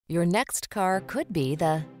Your next car could be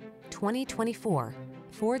the 2024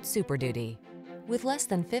 Ford Super Duty. With less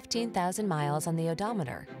than 15,000 miles on the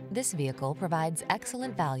odometer, this vehicle provides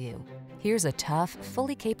excellent value. Here's a tough,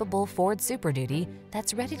 fully capable Ford Super Duty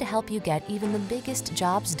that's ready to help you get even the biggest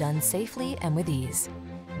jobs done safely and with ease.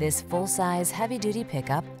 This full-size, heavy-duty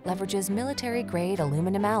pickup leverages military-grade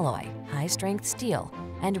aluminum alloy, high-strength steel,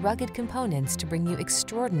 and rugged components to bring you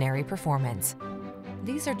extraordinary performance.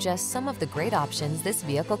 These are just some of the great options this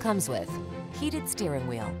vehicle comes with: heated steering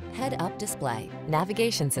wheel, head-up display,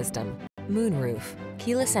 navigation system, moonroof,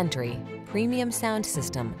 keyless entry, premium sound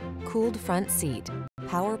system, cooled front seat,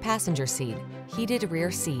 power passenger seat, heated rear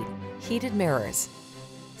seat, heated mirrors.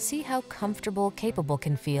 See how comfortable, capable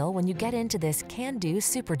can feel when you get into this can-do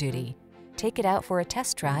Super Duty. Take it out for a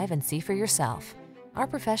test drive and see for yourself. Our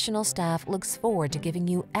professional staff looks forward to giving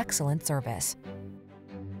you excellent service.